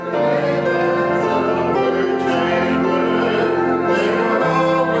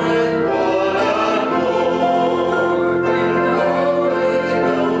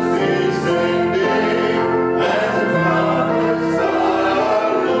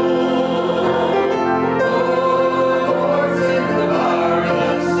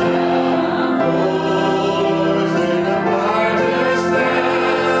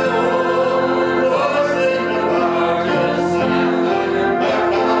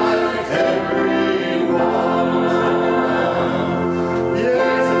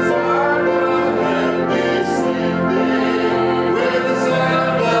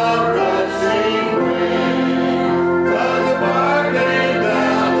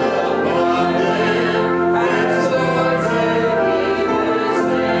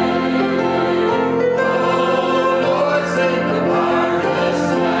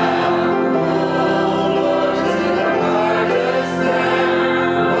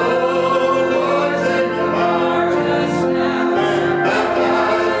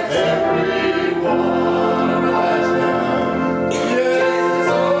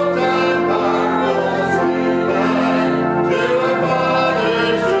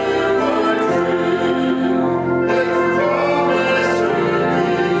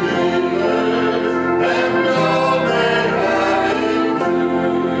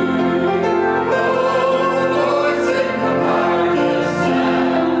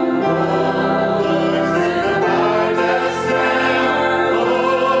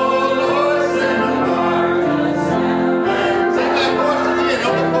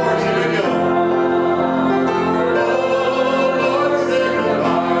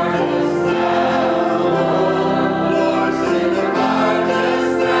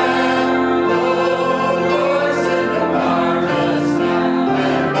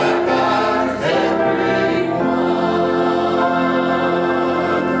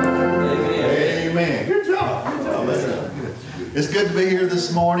It's good to be here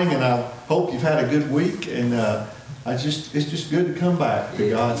this morning, and I hope you've had a good week. And it's just good to come back to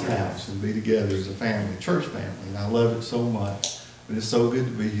God's house and be together as a family, church family. And I love it so much. But it's so good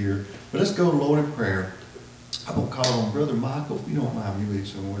to be here. But let's go to Lord in prayer. I'm going to call on Brother Michael. If you don't mind, you lead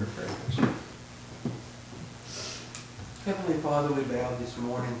some word of prayer. Heavenly Father, we bow this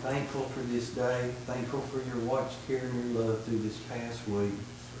morning, thankful for this day, thankful for your watch, care, and your love through this past week.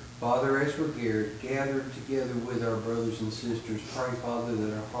 Father, as we're gathered together with our brothers and sisters, pray, Father,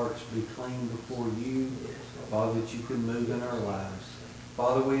 that our hearts be clean before you, Father, that you can move in our lives.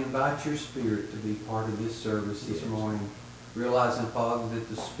 Father, we invite your Spirit to be part of this service this morning, realizing, Father, that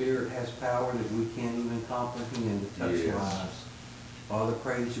the Spirit has power that we can't even comprehend to touch lives. Father,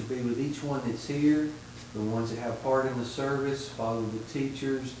 pray that you be with each one that's here, the ones that have part in the service, Father, the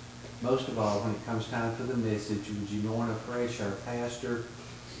teachers. Most of all, when it comes time for the message, would you anoint afresh our pastor,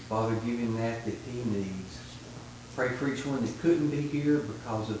 Father, give him that he needs. Pray for each one that couldn't be here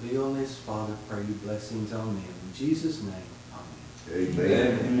because of illness. Father, pray your blessings on them. In Jesus' name,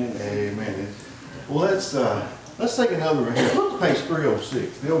 amen. Amen. Amen. Well, let's take another one here. Look at page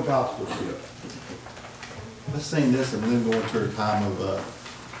 306, the old gospel ship. Let's sing this and then go into a time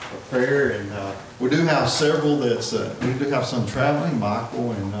of prayer. And we do have several we do have some traveling.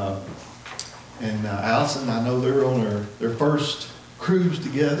 Michael and Allison, I know they're on their first cruise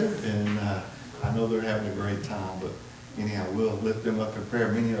together, and I know they're having a great time. But anyhow, we'll lift them up in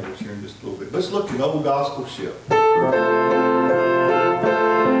prayer. Many of us here in just a little bit. Let's look at the old gospel ship.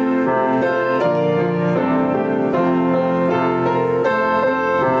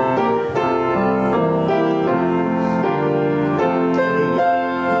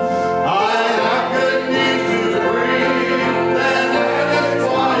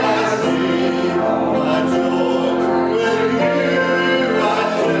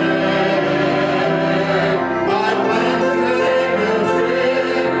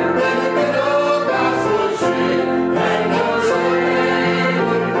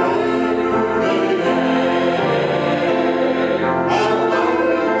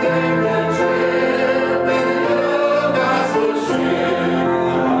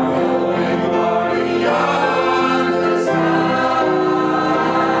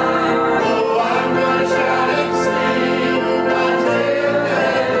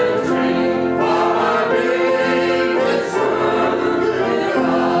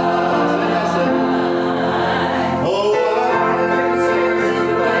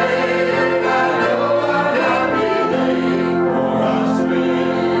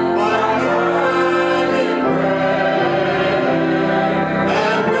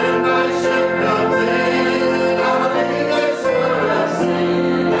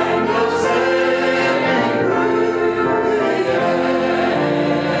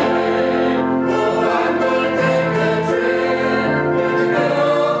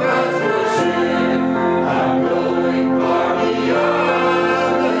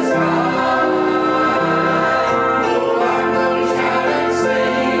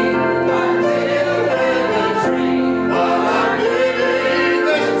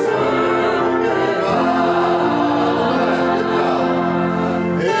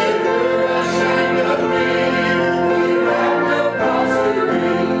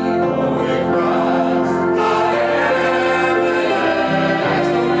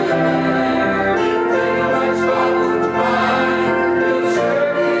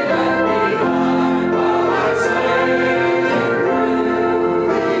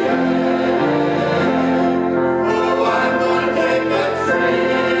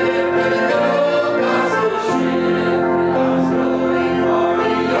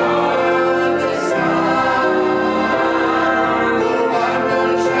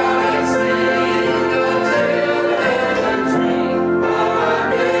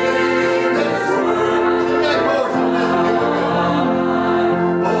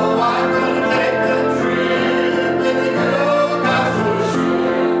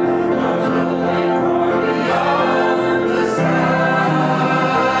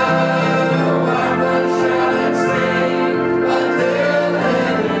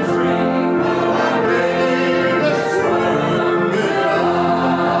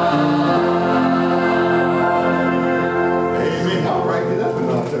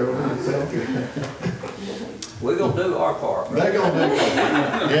 We're going to do our part. Right? They're going to do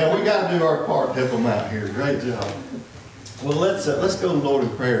yeah, we got to do our part to help them out here. Great job. Well, let's go to the Lord in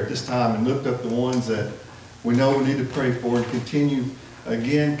prayer at this time and lift up the ones that we know we need to pray for, and continue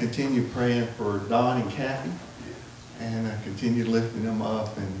praying for Don and Kathy, and continue lifting them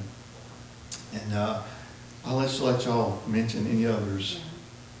up. And I'll let y'all mention any others.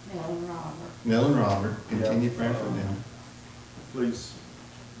 Nell and Robert. Nell and Robert, continue praying for them. please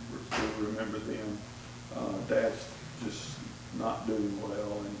remember them. Dad's just not doing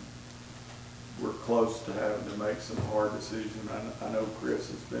well, and we're close to having to make some hard decisions. I know Chris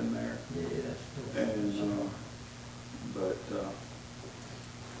has been there. Yeah. And, but,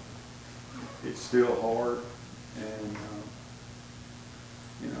 it's still hard, and,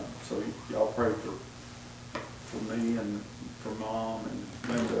 you know, so y'all pray for me and for Mom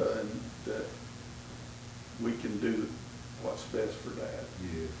and Linda, and that we can do what's best for Dad.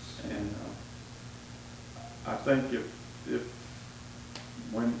 Yes. And, I think if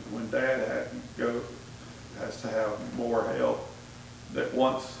when Dad has to have more help, that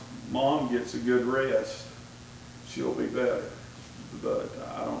once Mom gets a good rest, she'll be better. But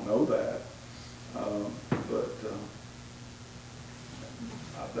I don't know that.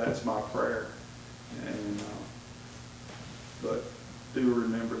 That's my prayer. And but do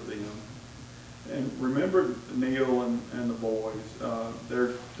remember them, and remember Neil and the boys.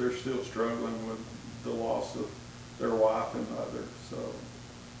 They're still struggling with the loss of their wife and mother. So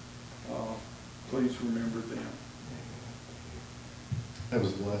please remember them. That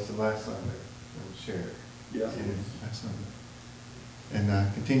was the last Sunday, that was shared. Yeah. Last Sunday.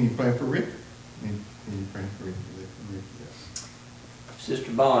 And continue praying for Rick. Continue praying for Rick. Yes.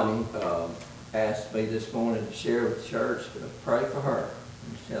 Sister Bonnie asked me this morning to share with the church to pray for her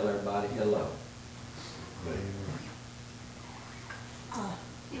and to tell everybody hello.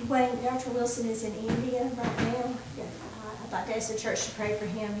 Wayne, Dr. Wilson is in India right now. I'd like to ask the church to pray for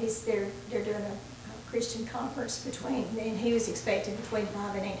him. They're doing a Christian conference and he was expecting between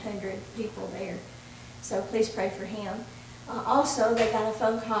 500 and 800 people there. So please pray for him. Also, they got a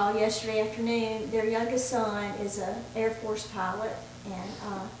phone call yesterday afternoon. Their youngest son is an Air Force pilot,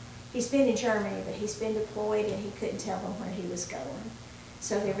 and he's been in Germany, but he's been deployed and he couldn't tell them where he was going.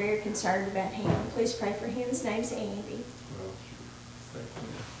 So they're very concerned about him. Please pray for him. His name's Andy.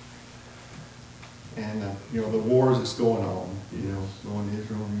 And you know, the wars that's going on, you know, going to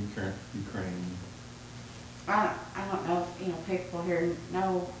Israel and Ukraine. I don't know if, you know, people here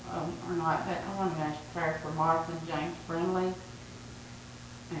know or not, but I want to ask prayer for Martha and James Brindley.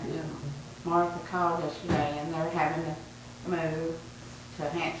 And Martha called yesterday, and they're having to move to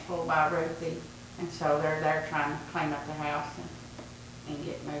Hansville by Ruthie, and so they're there trying to clean up the house and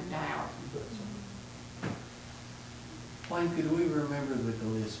get moved out. Wayne, could we remember the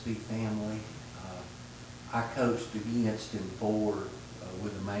Gillespie family? I coached against and for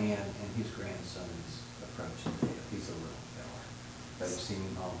with a man, and his grandson's approaching death. He's a little fella. They've seen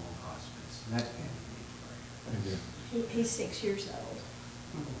him home on hospice, and that can't be prayer. He's 6 years old.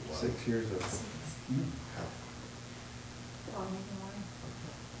 6 years old.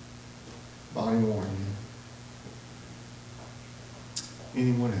 Bonnie Warren.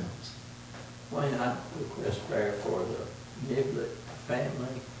 Anyone else? Wayne, I request prayer for the Niblett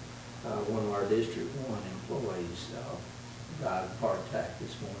family. One of our District 1 employees died of a heart attack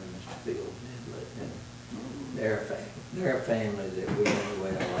this morning, Mr. Phil Niblett, and they're a family that we know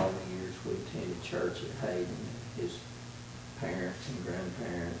well all the years we attended church at Hayden. His parents and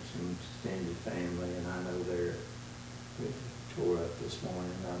grandparents and extended family, and I know they're tore up this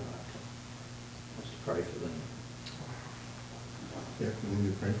morning. I'd like to pray for them. Definitely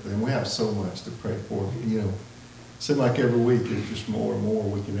need to pray for them. We have so much to pray for. You know, seems like every week there's just more and more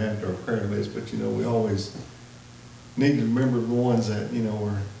we can add to our prayer list, but you know, we always need to remember the ones that, you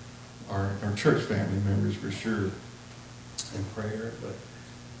know, are our church family members for sure in prayer. But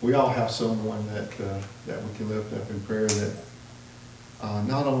we all have someone that we can lift up in prayer that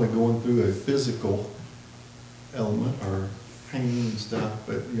not only going through a physical element or pain and stuff,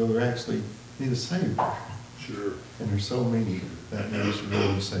 but you know, they actually need a Savior. Sure. And there's so many that need us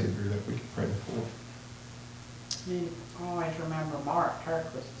really a Savior that we can pray for. You always remember Mark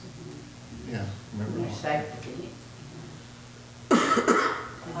Turquist. Yeah, remember Your Mark. safety.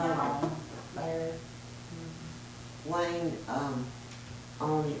 There. Wayne,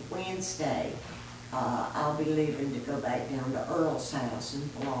 on Wednesday, I'll be leaving to go back down to Earl's house in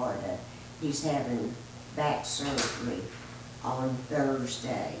Florida. He's having back surgery on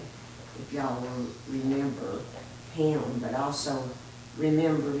Thursday. If y'all will remember him, but also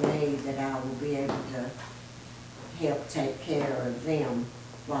remember me, that I will be able to help take care of them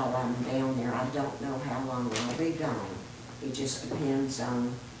while I'm down there. I don't know how long I'll be gone. It just depends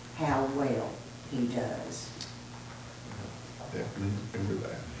on how well he does. Definitely remember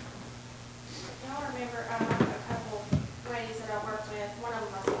that. Y'all remember a couple ladies that I worked with. One of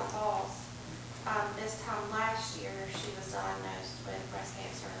them was my boss. This time last year, she was diagnosed with breast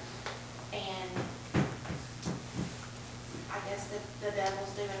cancer, and I guess the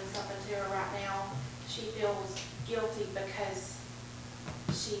devil's doing something to her right now. She feels guilty because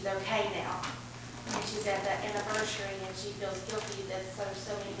she's okay now. And she's at that anniversary and she feels guilty that there's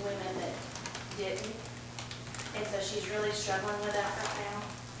so many women that didn't. And so she's really struggling with that right now.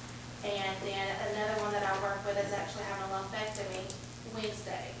 And then another one that I work with is actually having a lumpectomy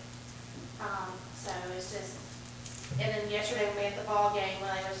Wednesday. So it's just, and then yesterday when we had the ball game, when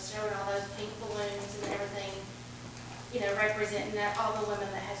they was showing all those pink balloons and everything, you know, representing that all the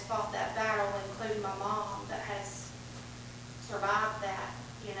women that has fought that battle, including my mom that has survived that.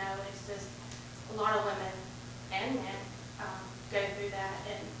 You know, it's just a lot of women and men go through that,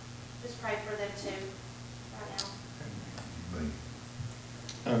 and just pray for them too right now.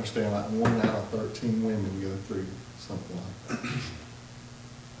 I understand like 1 out of 13 women go through something like that.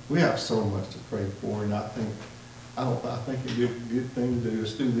 We have so much to pray for, and I think a good thing to do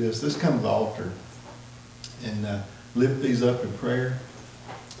is do this. Let's come to the altar and lift these up in prayer.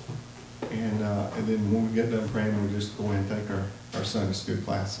 And then when we get done praying, we'll just go ahead and take our Sunday school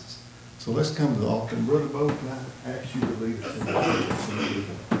classes. So let's come to the altar. And Brother Bo, can I ask you to lead us in the prayer?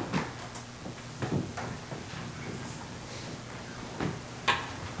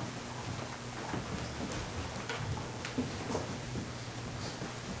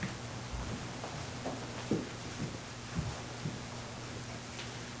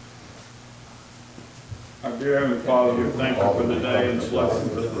 Our dear Heavenly Father, we thank you for the day and the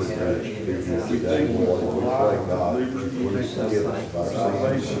blessings of this day. We thank you for life, liberty,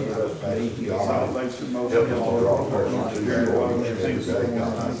 salvation, most of all. Dear Father, we thank you for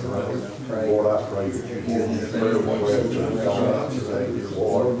Lord, I pray that you give me prayer requests and God today, dear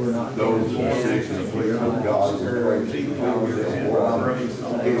Lord. Those who are sick and afflicted, God, we pray that you heal them, Lord.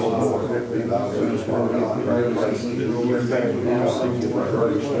 Heal, Lord, that be thy will, Lord God. We pray that you thank you, God, for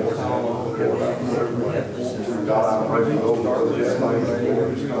grace, Lord. God, I pray for those who are dead,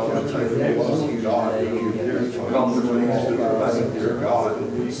 Lord, God, take the love, God, that you come to please to the dear God.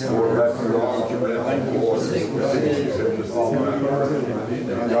 Lord, wrap your arms around them, Lord.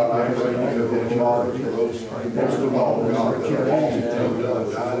 God, I pray that Father, for those, most of all, God, that are lost and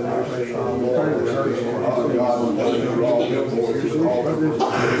undone, died in our sin, Lord, God, you're all good, Lord, you're all good,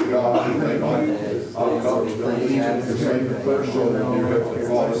 God, and they might come to the lead and save the first soul, dear Heavenly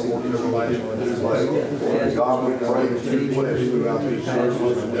Father, Lord, everybody in this way. God, we pray that you bless throughout these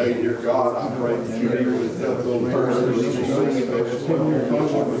services today, dear God. I pray that you be with them, those persons who sing,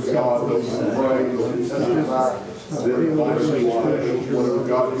 those God, those who pray, those who testify. Whatever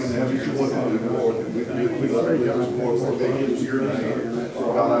God can have you want to do, Lord, that we love you, Lord, for they into your name.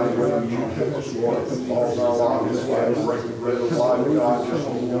 God, I pray that you help us, Lord, all our lives, and break the bread of life, God, just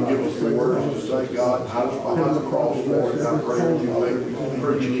give us the words to say, God, hide us behind the cross, Lord, and I pray that you make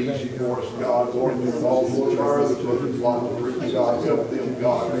preaching easy for us, God, Lord, with all the other brothers, like the preach, God, help them,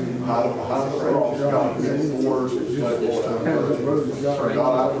 God, hide them behind the cross, God, give us the words to say, Lord, I pray.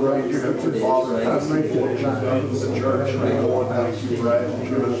 God, I pray you help the Father, thank you for what you've done in the church, Lord, thank you for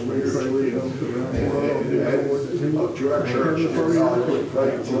asking us spiritually, and to our church, Lord God, we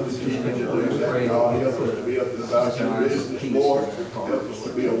pray for the teaching to do that, God, help us to be up to the back of your business, Lord, help us to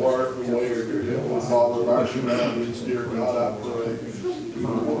be aware of the way, dear Heavenly Father, of our surroundings, dear God, I pray.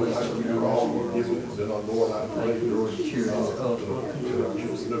 Lord, thank you for all you've given us, and Lord, I pray for the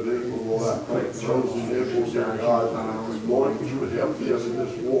children of Israel, Lord, I pray for those in Israel, dear God, Lord, that you would help them in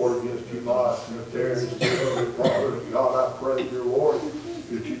this war against Hamas and the terrorists, dear Father, God, I pray, dear Lord,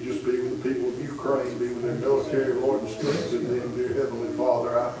 that you just be with the people of Ukraine, be with their military, Lord, and strengthen them, dear Heavenly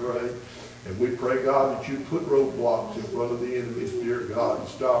Father, I pray. And we pray, God, that you put roadblocks in front of the enemies, dear God, and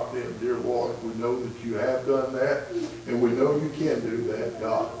stop them, dear Lord. We know that you have done that, and we know you can do that,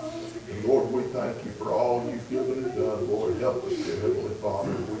 God. And Lord, we thank you for all you've given and done. Lord, help us, dear Heavenly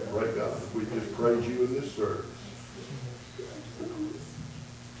Father. We pray, God, we just praise you in this service.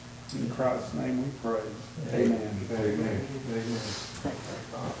 In Christ's name we pray. Amen. Amen.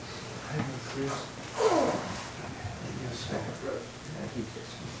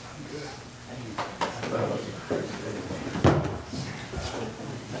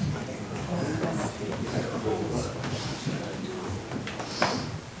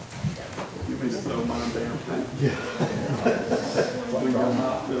 You may slow mine down. Yeah. We will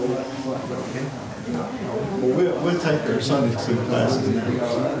not feel that. Well, we'll take our Sunday school classes now.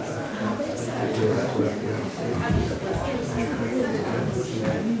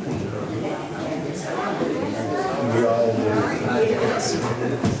 We're all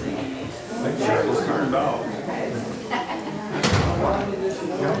Make sure it was turned off.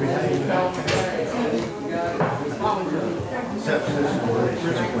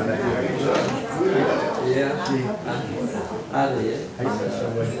 Yeah, I did.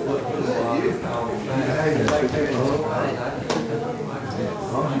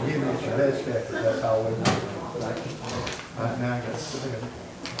 As long as you give me your best effort, that's all we know. Right now, I got to.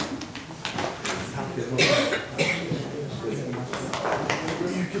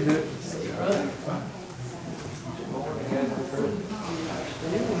 You can do it.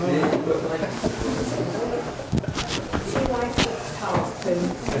 She likes to talk to me.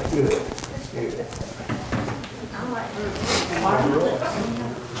 That's good. I'm like,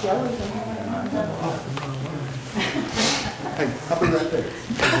 Joey can have it. Hey, I'll be right there.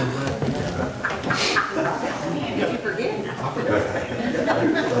 Did you forget?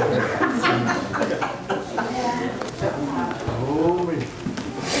 Oh, me.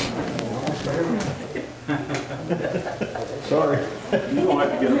 Sorry. You don't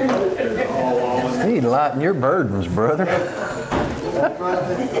have to get it all in. Hey, lighten your burdens, brother. I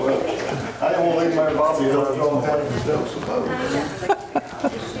didn't want to leave my Bobby up on time and stuff,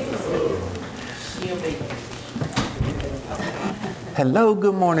 She'll be. Hello,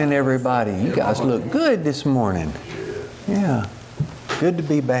 good morning, everybody. You guys look good this morning. Yeah, good to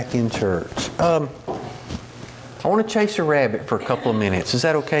be back in church. I want to chase a rabbit for a couple of minutes. Is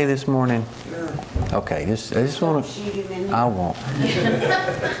that okay this morning? Okay, I just want to. I won't.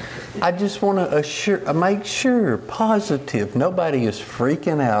 I just want to make sure, positive, nobody is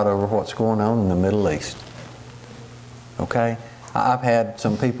freaking out over what's going on in the Middle East. Okay, I've had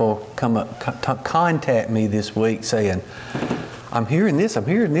some people come up, contact me this week saying, I'm hearing this.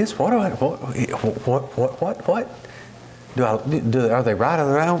 What are they right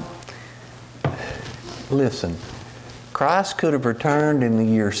or wrong? Listen, Christ could have returned in the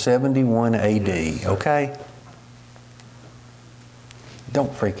year 71 AD, okay?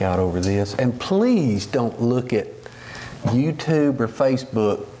 Don't freak out over this. And please don't look at YouTube or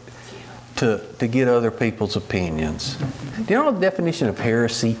Facebook to get other people's opinions. Do you know the definition of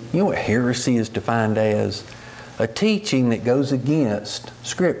heresy? You know what heresy is defined as? A teaching that goes against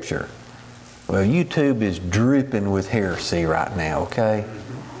Scripture. Well, YouTube is dripping with heresy right now, okay?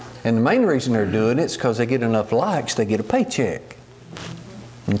 And the main reason they're doing it is because they get enough likes, they get a paycheck.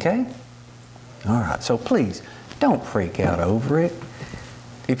 Okay? All right, so please, don't freak out over it.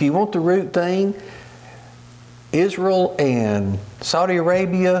 If you want the root thing, Israel and Saudi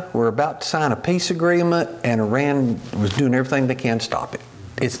Arabia were about to sign a peace agreement and Iran was doing everything they can to stop it.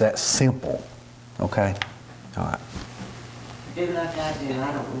 It's that simple. Okay? All right. Do like I do,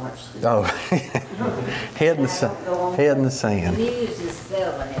 I don't watch the. Oh, head in the sand. News is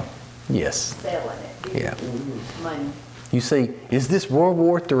selling it, Yes. selling it. Yeah. Money. You see, is this World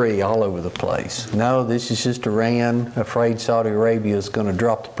War III all over the place? No, this is just Iran afraid Saudi Arabia is going to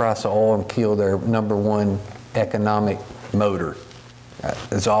drop the price of oil and kill their number one economic motor.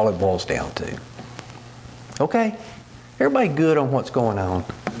 That's all it boils down to. Okay? Everybody good on what's going on?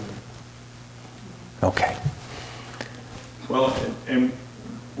 Okay. Well, and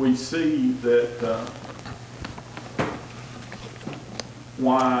we see that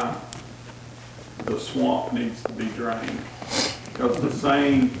why the swamp needs to be drained. Because the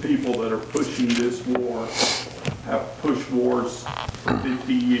same people that are pushing this war have pushed wars for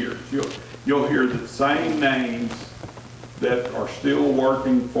 50 years. You'll hear the same names that are still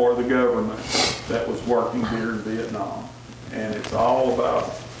working for the government that was working here in Vietnam. And it's all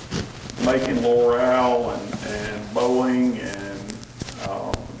about making L'Oreal and Boeing and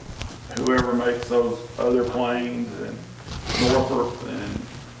whoever makes those other planes and Northrop and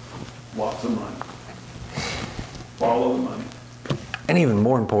lots of money. Follow the money. And even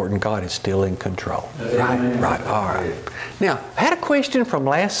more important, God is still in control. Right, all right. Now, I had a question from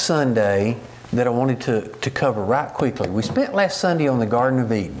last Sunday that I wanted to cover right quickly. We spent last Sunday on the Garden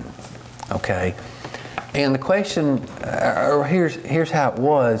of Eden, okay? And the question, here's how it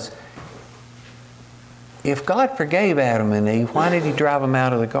was. If God forgave Adam and Eve, why did He drive them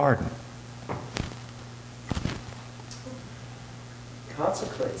out of the garden?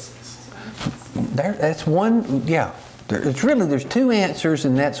 Consequences. That's one, yeah. There's two answers,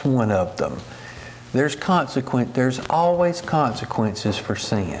 and that's one of them. There's always consequences for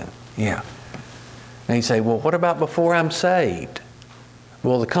sin. Yeah. And you say, well, what about before I'm saved?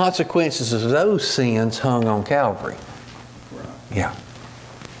 Well, the consequences of those sins hung on Calvary. Yeah.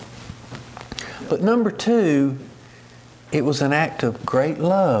 But number two, it was an act of great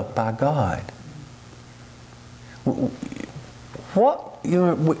love by God.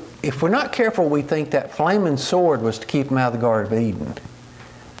 If we're not careful, we think that flaming sword was to keep them out of the Garden of Eden.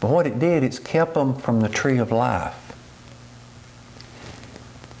 But what it did, it's kept them from the tree of life.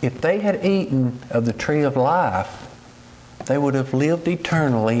 If they had eaten of the tree of life, they would have lived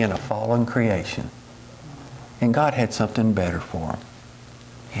eternally in a fallen creation. And God had something better for them.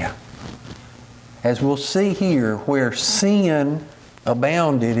 Yeah. As we'll see here, where sin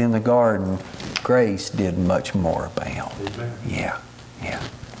abounded in the garden, grace did much more abound. Amen. Yeah, yeah.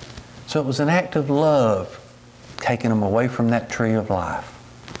 So it was an act of love taking them away from that tree of life.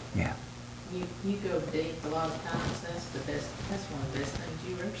 Yeah. You go deep a lot of times. That's one of the best things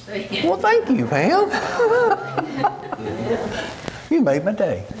you've ever said. Well, thank you, Pam. You made my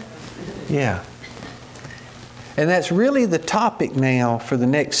day. Yeah. And that's really the topic now for the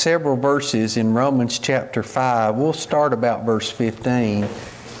next several verses in Romans chapter 5. We'll start about verse 15.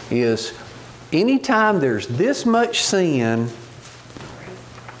 Is anytime there's this much sin,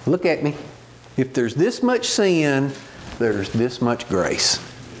 look at me. If there's this much sin, there's this much grace.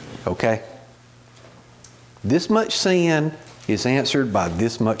 Okay? This much sin is answered by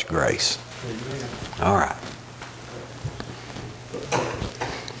this much grace. All right.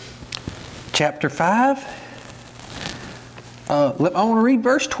 Chapter 5. I want to read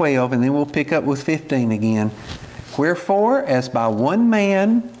verse 12 and then we'll pick up with 15 again. Wherefore, as by one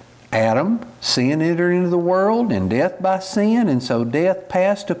man, Adam, sin entered into the world, and death by sin, and so death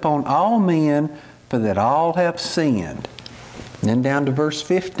passed upon all men, for that all have sinned. And then down to verse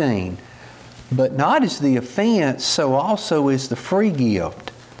 15. But not as the offense, so also is the free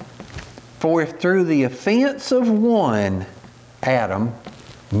gift. For if through the offense of one, Adam,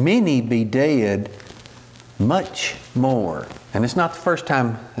 many be dead, much more. And it's not the first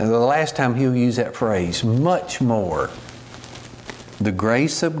time, the last time he'll use that phrase, much more. The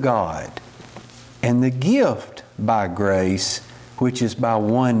grace of God and the gift by grace, which is by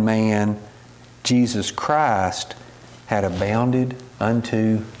one man, Jesus Christ, had abounded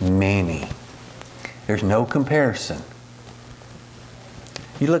unto many. There's no comparison.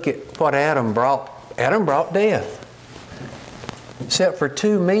 You look at what Adam brought. Adam brought death. Except for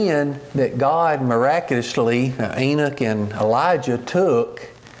two men that God miraculously, Enoch and Elijah, took,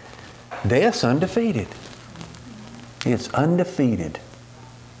 death's undefeated. It's undefeated.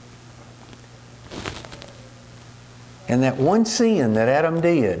 And that one sin that Adam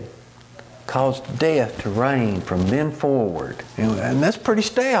did caused death to reign from then forward. And that's pretty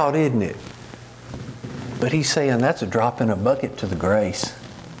stout, isn't it? But he's saying that's a drop in a bucket to the grace.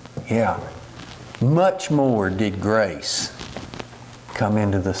 Yeah. Much more did grace come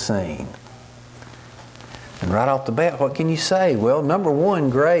into the scene. And right off the bat, what can you say? Well, number one,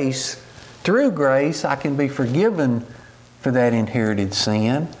 grace. Through grace, I can be forgiven for that inherited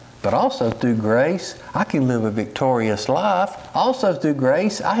sin. But also through grace, I can live a victorious life. Also through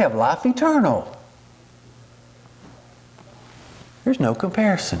grace, I have life eternal. There's no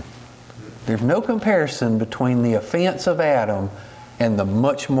comparison. There's no comparison between the offense of Adam and the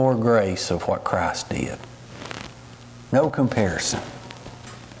much more grace of what Christ did. No comparison.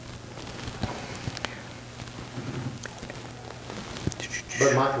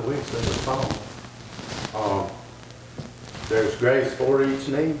 But Michael, we said the song. There's grace for each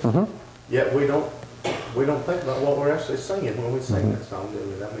need. Mm-hmm. Yet we don't think about what we're actually singing when we sing that song, do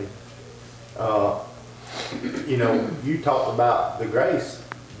we? I mean, you talked about the grace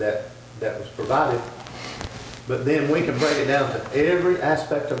that was provided, but then we can break it down to every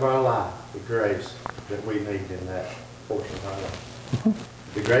aspect of our life, the grace that we need in that portion of our life.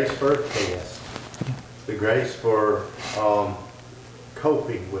 Mm-hmm. The grace for a test, the grace for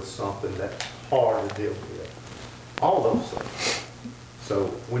coping with something that's hard to deal with. All those things. So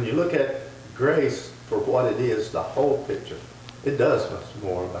when you look at grace for what it is, the whole picture, it does much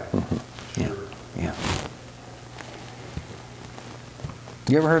more about it. Yeah. Yeah.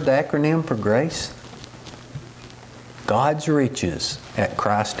 You ever heard the acronym for grace? God's riches at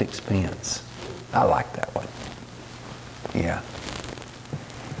Christ's expense. I like that one. Yeah.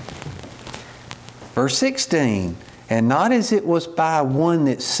 Verse 16. And not as it was by one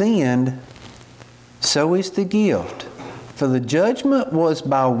that sinned, so is the gift. For the judgment was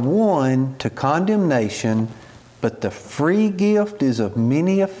by one to condemnation, but the free gift is of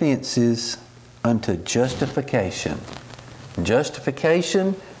many offenses unto justification. And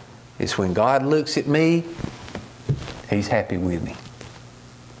justification is when God looks at me, He's happy with me.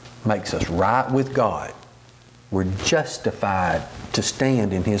 Makes us right with God. We're justified to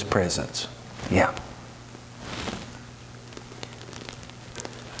stand in His presence. Yeah.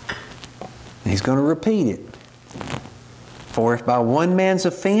 He's going to repeat it. For if by one man's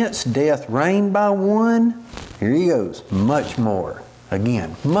offense death reigned by one, here he goes, much more.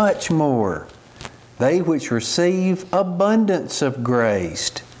 Again, much more. They which receive abundance of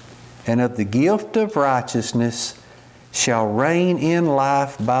grace and of the gift of righteousness shall reign in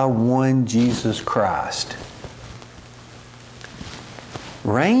life by one Jesus Christ.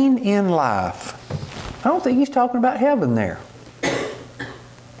 Reign in life. I don't think he's talking about heaven there.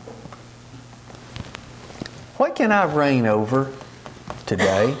 What can I reign over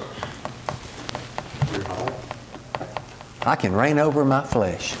today. You're home. I can reign over my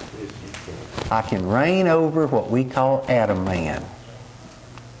flesh. Yes, you can. I can reign over what we call Adam man.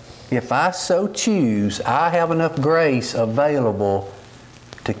 If I so choose, I have enough grace available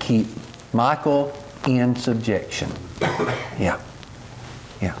to keep Michael in subjection. Yeah.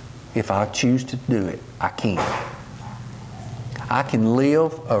 Yeah. If I choose to do it, I can. I can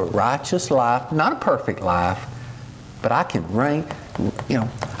live a righteous life, not a perfect life, but I can reign. You know,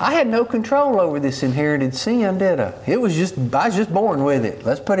 I had no control over this inherited sin, did I? I was just born with it.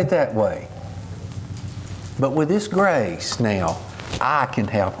 Let's put it that way. But with this grace now, I can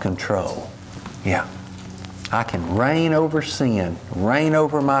have control. Yeah. I can reign over sin, reign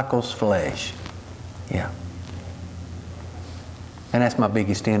over Michael's flesh. Yeah. And that's my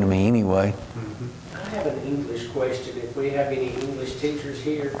biggest enemy anyway. I have an English question. If we have any English teachers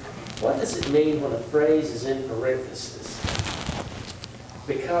here, what does it mean when a phrase is in parentheses?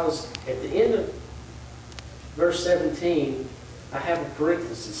 Because at the end of verse 17, I have a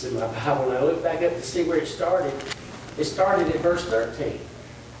parenthesis in my Bible, and I look back up to see where it started. It started at verse 13.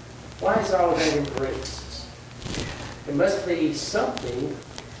 Why is all of that in parentheses? It must be something.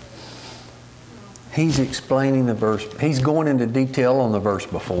 He's explaining the verse. He's going into detail on the verse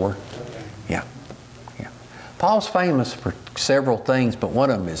before. Okay. Yeah. Yeah. Paul's famous for several things, but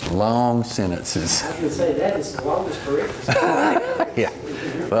one of them is long sentences. I was going to say, that is the longest parenthesis. Yeah.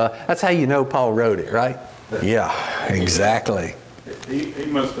 Well, that's how you know Paul wrote it, right? Yeah, exactly. He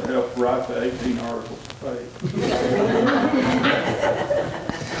must have helped write the 18 articles of faith.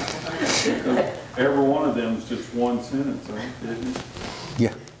 Because every one of them is just one sentence, isn't it?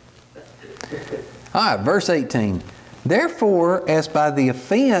 Yeah. All right, verse 18. Therefore, as by the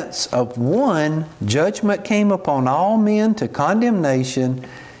offense of one, judgment came upon all men to condemnation,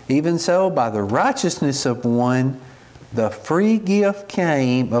 even so by the righteousness of one, the free gift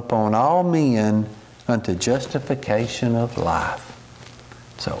came upon all men unto justification of life.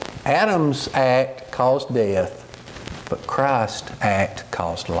 So, Adam's act caused death, but Christ's act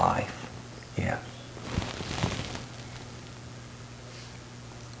caused life. Yeah.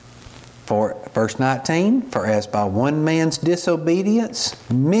 For verse 19, for as by one man's disobedience,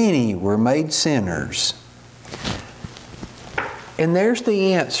 many were made sinners. And there's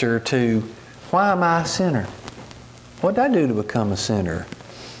the answer to, why am I a sinner? What did I do to become a sinner?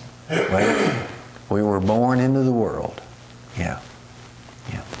 Well, we were born into the world. Yeah.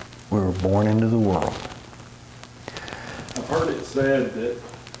 Yeah. We were born into the world. I've heard it said that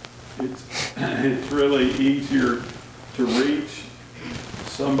it's really easier to reach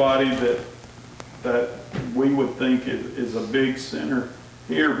somebody that we would think is a big sinner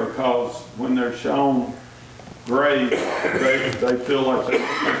here, because when they're shown grace, they feel like they're,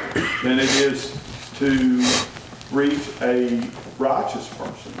 than it is to reach a righteous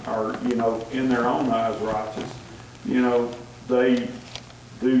person, or, you know, in their own eyes righteous. You know, they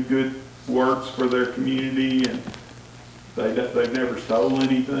do good works for their community, and they've never stolen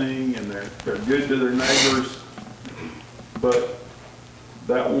anything, and they're good to their neighbors, but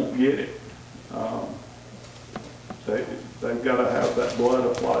that won't get it. They've got to have that blood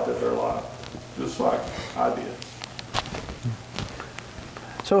applied to their life, just like I did.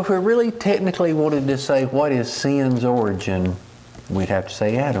 So if we really technically wanted to say what is sin's origin, we'd have to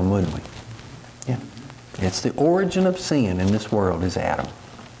say Adam, wouldn't we? Yeah. It's the origin of sin in this world is Adam.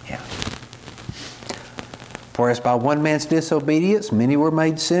 Yeah. For as by one man's disobedience many were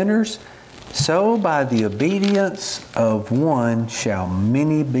made sinners, so by the obedience of one shall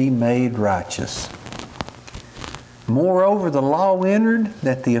many be made righteous. Moreover, the law entered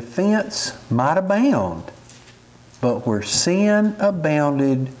that the offense might abound. But where sin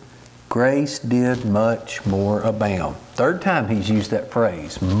abounded, grace did much more abound. Third time he's used that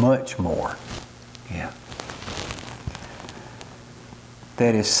phrase, much more. Yeah.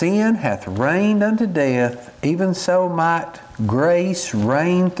 That as sin hath reigned unto death, even so might grace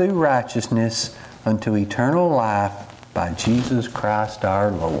reign through righteousness unto eternal life by Jesus Christ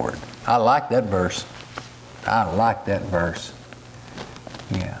our Lord. I like that verse. I like that verse.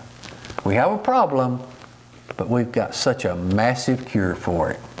 Yeah. We have a problem, but we've got such a massive cure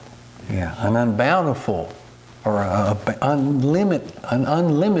for it. Yeah. An unbountiful or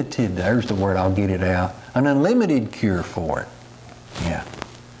unlimited, there's the word, I'll get it out. An unlimited cure for it. Yeah.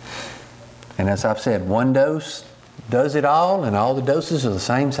 And as I've said, one dose does it all, and all the doses are the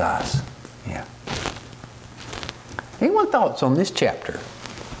same size. Yeah. Anyone thoughts on this chapter?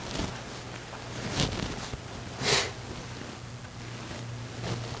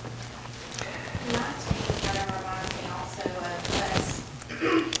 19 kind of reminds me also of us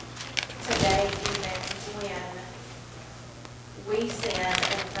today, even when we sin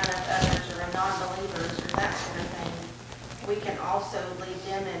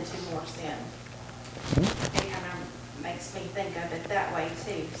that way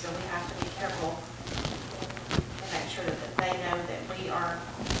too. So we have to be careful and make sure that they know that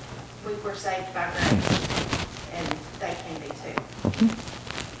we were saved by grace, and they can be too.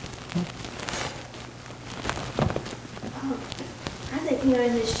 I think,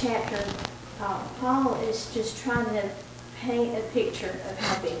 in this chapter, Paul is just trying to paint a picture of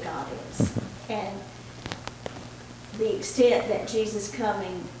how big God is. And the extent that Jesus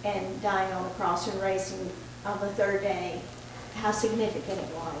coming and dying on the cross and raising on the third day, how significant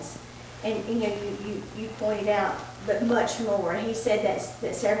it was. And, you pointed out, but much more. He said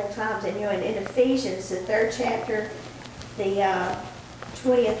that several times. And, in Ephesians, the 3rd chapter, the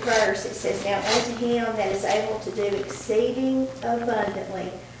 20th verse, it says, "Now unto him that is able to do exceeding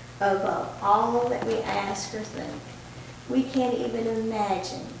abundantly above all that we ask or think." We can't even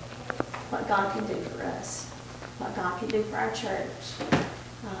imagine what God can do for us, what God can do for our church,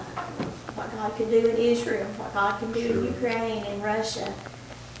 what God can do in Israel, what God can do in Ukraine and Russia.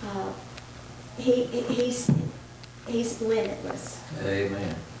 He's limitless.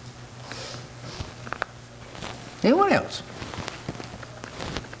 Amen. Anyone else?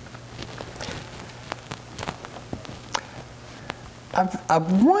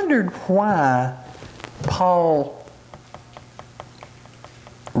 I've wondered why Paul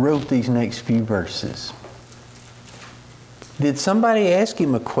wrote these next few verses. Did somebody ask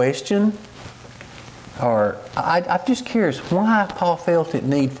him a question? Or I'm just curious why Paul felt it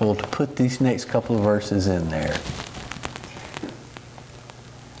needful to put these next couple of verses in there.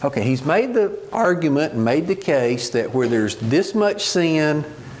 Okay, he's made the argument and made the case that where there's this much sin,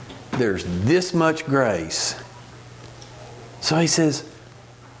 there's this much grace. So he says,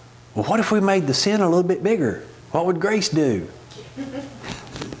 well, what if we made the sin a little bit bigger? What would grace do?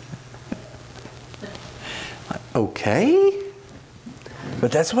 Okay.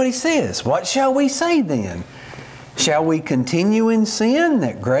 But that's what he says. What shall we say then? Shall we continue in sin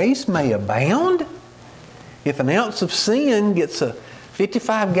that grace may abound? If an ounce of sin gets a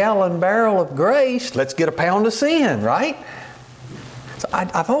 55-gallon barrel of grace, let's get a pound of sin, right? So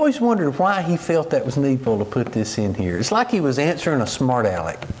I've always wondered why he felt that was needful to put this in here. It's like he was answering a smart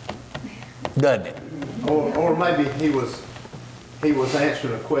aleck, doesn't it? Or maybe he was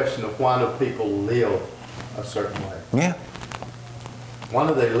answering a question of why do people live a certain way. Yeah. Why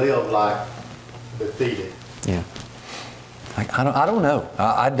do they live like defeated? Yeah. I don't know.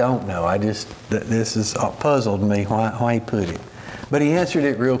 I don't know. This has puzzled me why he put it. But he answered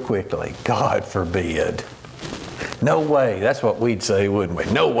it real quickly. God forbid. No way. That's what we'd say, wouldn't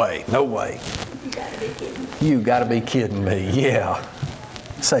we? No way. No way. You gotta be kidding me. You gotta be kidding me. Yeah.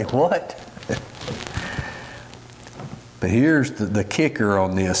 Say what? But here's the kicker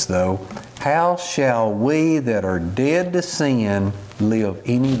on this, though. How shall we that are dead to sin live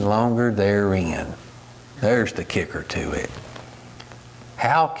any longer therein? There's the kicker to it.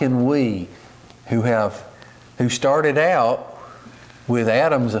 How can we who started out with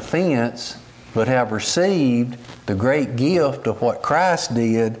Adam's offense but have received the great gift of what Christ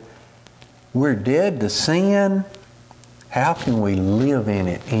did, we're dead to sin, how can we live in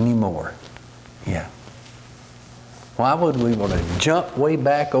it anymore? Yeah. Why would we want to jump way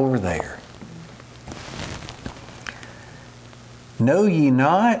back over there? Know ye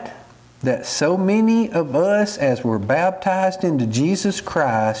not that so many of us as were baptized into Jesus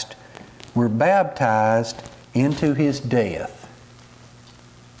Christ were baptized into His death?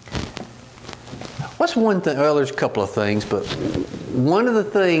 What's one thing? Well, there's a couple of things, but one of the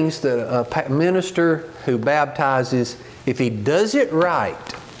things that a minister who baptizes, if he does it right,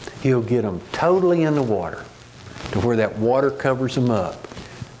 he'll get them totally in the water to where that water covers them up.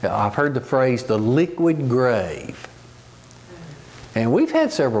 I've heard the phrase, the liquid grave. And we've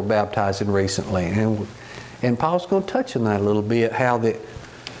had several baptizing recently, and Paul's going to touch on that a little bit, how the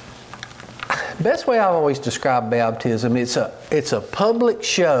best way I've always described baptism, it's a public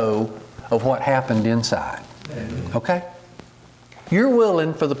show of what happened inside. Okay? You're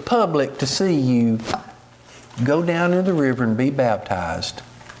willing for the public to see you go down in the river and be baptized.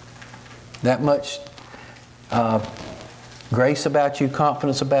 That much grace about you,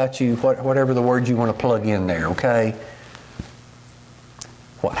 confidence about you, whatever the word you want to plug in there, okay?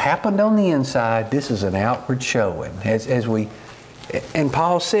 What happened on the inside, this is an outward showing. And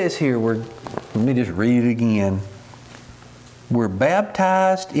Paul says here, let me just read it again. We're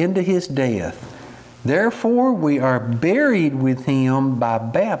baptized into His death. Therefore, we are buried with Him by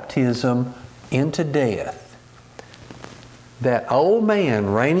baptism into death. That old man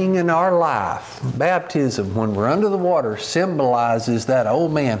reigning in our life, baptism, when we're under the water, symbolizes that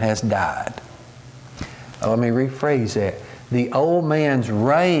old man has died. Let me rephrase that. The old man's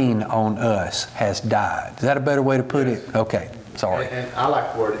reign on us has died. Is that a better way to put it? Okay. sorry. And I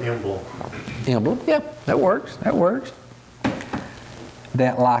like the word emblem. Emblem, yep, that works, that works.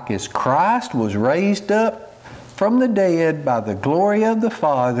 That like as Christ was raised up from the dead by the glory of the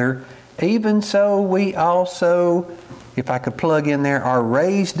Father, even so we also, if I could plug in there, are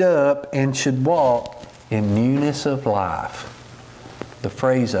raised up and should walk in newness of life. The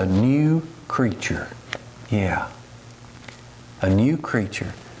phrase, a new creature. Yeah. A new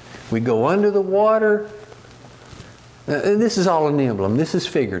creature. We go under the water. This is all an emblem. This is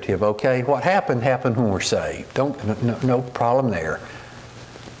figurative, okay? What happened when we're saved. No problem there.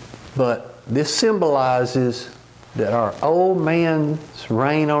 But this symbolizes that our old man's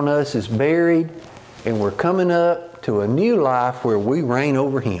reign on us is buried, and we're coming up to a new life where we reign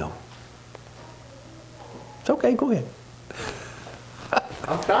over him. It's okay, go ahead.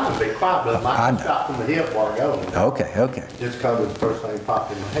 I'm trying to be quiet, but I might shot from the hip while I go. Okay. Just because it was the first thing that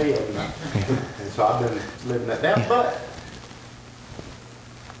popped in my head. And so I've been living that down. But,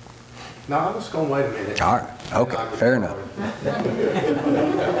 no, I'm just going to wait a minute. All right, okay, fair enough.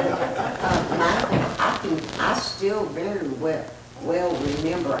 Michael, I still very well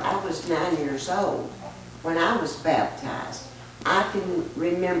remember, I was 9 years old when I was baptized. I can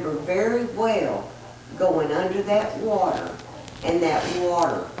remember very well going under that water and that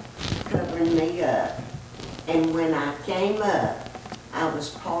water covering me up. And when I came up, I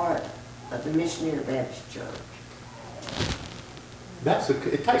was part of the Missionary Baptist Church.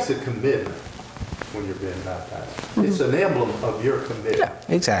 It takes a commitment when you're being baptized. It's an emblem of your commitment. Yeah,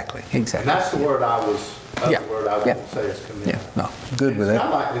 exactly. And that's the word I was going to say is commitment. Yeah, no, good with It's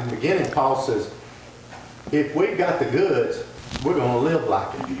that. kind of like in the beginning, Paul says, if we've got the goods, we're going to live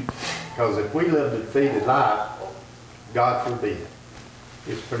like it. Because if we live a defeated life, God forbid.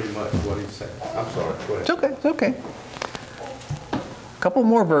 It's pretty much what he's saying. I'm sorry, go ahead. It's okay. A couple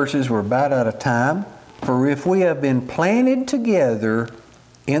more verses, we're about out of time. For if we have been planted together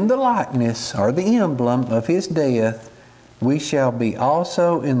in the likeness or the emblem of his death, we shall be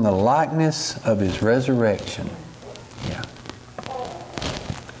also in the likeness of his resurrection. Yeah.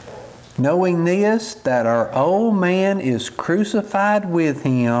 Knowing this, that our old man is crucified with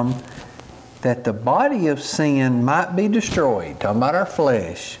him, that the body of sin might be destroyed, talking about our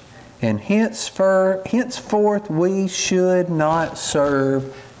flesh, and henceforth we should not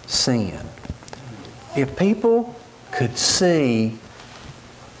serve sin. If people could see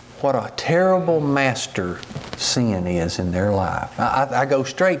what a terrible master sin is in their life. I go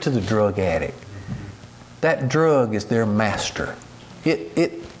straight to the drug addict. That drug is their master.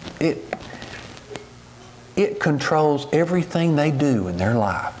 It controls everything they do in their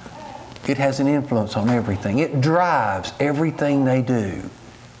life. It has an influence on everything. It drives everything they do.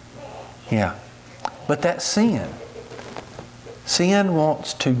 Yeah. But that's sin. Sin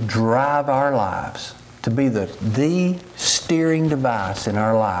wants to drive our lives, to be the steering device in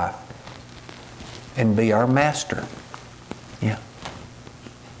our life and be our master. Yeah.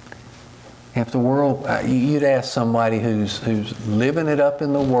 If the world, you'd ask somebody who's living it up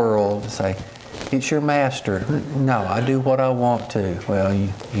in the world to say, it's your master. No, I do what I want to. Well,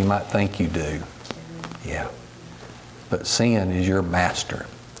 you might think you do. Yeah. But sin is your master.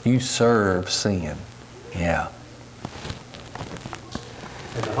 You serve sin. Yeah.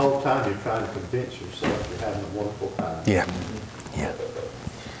 And the whole time you're trying to convince yourself you're having a wonderful time. Yeah. Yeah.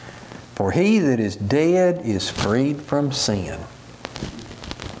 For he that is dead is freed from sin.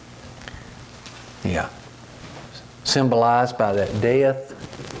 Yeah. Symbolized by that death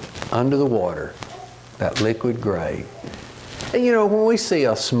under the water, that liquid grave. And you know, when we see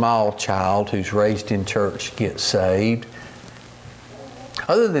a small child who's raised in church get saved,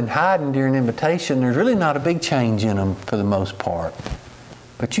 other than hiding during invitation, there's really not a big change in them for the most part.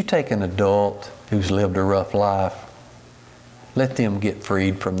 But you take an adult who's lived a rough life, let them get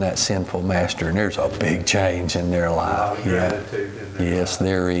freed from that sinful master, and there's a big change in their life. Yeah. Yes,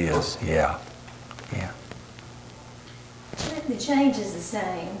 there is. Yeah. Yeah. The change is the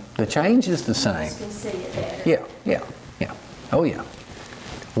same. The change is the same. You can see it better. Yeah. Oh yeah.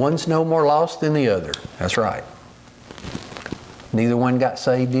 One's no more lost than the other. That's right. Neither one got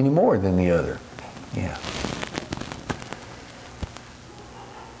saved any more than the other. Yeah.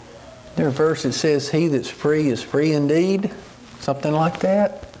 There's a verse that says, he that's free is free indeed. Something like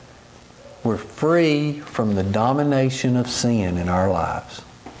that. We're free from the domination of sin in our lives.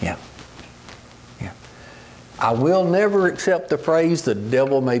 Yeah. Yeah. I will never accept the phrase, the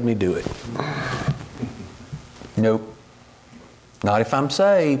devil made me do it. Nope. Not if I'm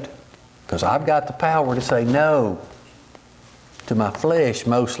saved. Because I've got the power to say no to my flesh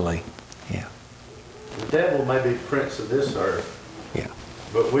mostly. Yeah. The devil may be prince of this earth. Yeah.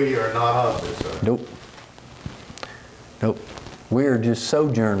 But we are not of this earth. Nope. We are just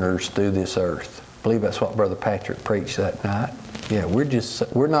sojourners through this earth. I believe that's what Brother Patrick preached that night. Yeah,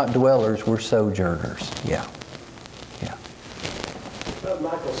 we're not dwellers, we're sojourners. Yeah. Yeah. Well,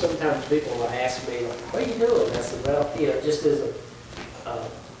 Michael, sometimes people will ask me, like, what are you doing? I said, well, just as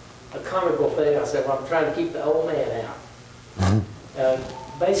a comical thing, I said, well, I'm trying to keep the old man out.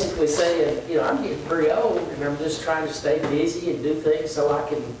 Basically saying, I'm getting pretty old and I'm just trying to stay busy and do things so I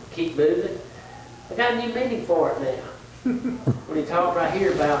can keep moving. I got a new meaning for it now. When he talked right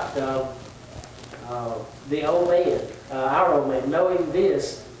here about the old man, our old man, knowing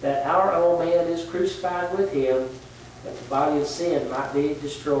this, that our old man is crucified with him, that the body of sin might be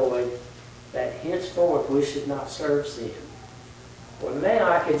destroyed, that henceforth we should not serve sin. Well,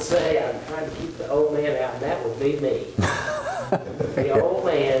 now I can say I'm trying to keep the old man out, and that would be me. The old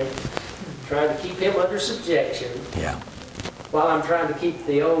man, trying to keep him under subjection, Yeah. while I'm trying to keep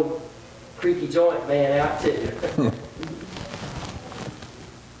the old creaky joint man out too.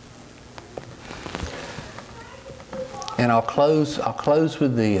 And I'll close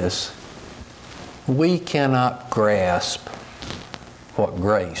with this. We cannot grasp what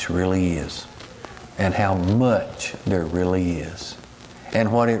grace really is and how much there really is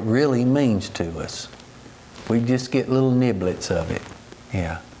and what it really means to us. We just get little niblets of it.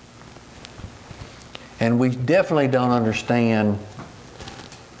 Yeah. And we definitely don't understand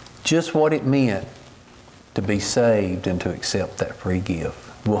just what it meant to be saved and to accept that free gift.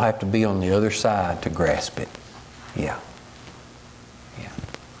 We'll have to be on the other side to grasp it. Yeah. Yeah.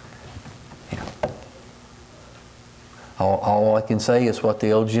 Yeah. All I can say is what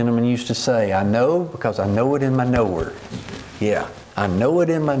the old gentleman used to say. I know because I know it in my knower. Yeah. I know it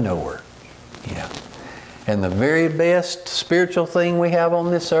in my knower. Yeah. And the very best spiritual thing we have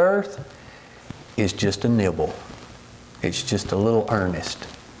on this earth is just a nibble. It's just a little earnest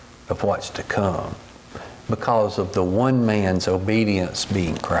of what's to come because of the one man's obedience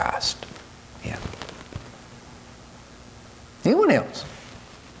being Christ. Yeah. Anyone else?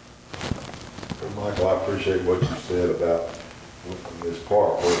 Michael, I appreciate what you said about this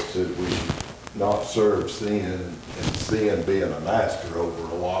part where it said we should not serve sin and sin being a master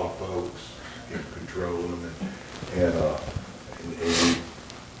over a lot of folks and controlling them. And you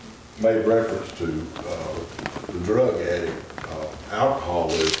made reference to the drug addict,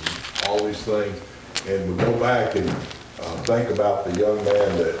 alcoholism, all these things. And we go back and think about the young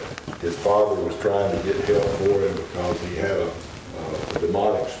man that his father was trying to get help for him because he had a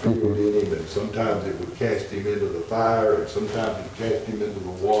demonic spirit in him, and sometimes it would cast him into the fire, and sometimes it would cast him into the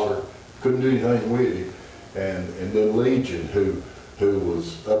water. Couldn't do anything with him. And then Legion, who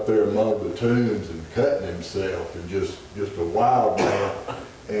was up there among the tombs and cutting himself, and just a wild man.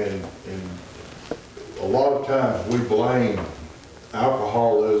 And a lot of times we blame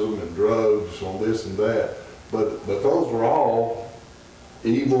alcoholism and drugs on this and that, but those are all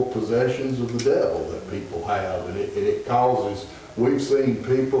evil possessions of the devil that people have, and it causes. We've seen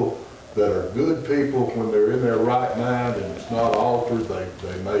people that are good people when they're in their right mind and it's not altered.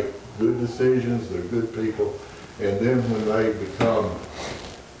 They make good decisions. They're good people, and then when they become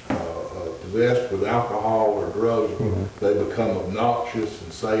possessed with alcohol or drugs, they become obnoxious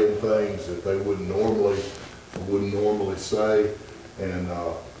and saying things that they wouldn't normally say, and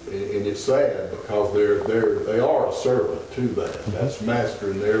it's sad because they are a servant to that. That's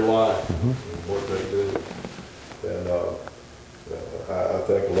mastering their life and what they do. And I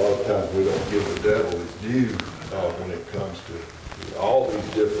think a lot of times we don't give the devil his due when it comes to all these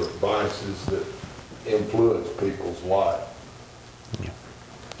different vices that influence people's life.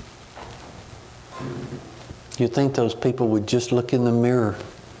 You'd think those people would just look in the mirror,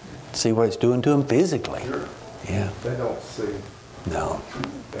 see what it's doing to them physically. Sure. Yeah. They don't see. No,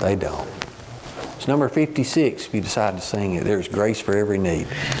 they don't. It's number 56 if you decide to sing it. There's grace for every need.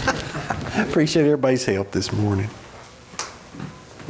 Appreciate everybody's help this morning.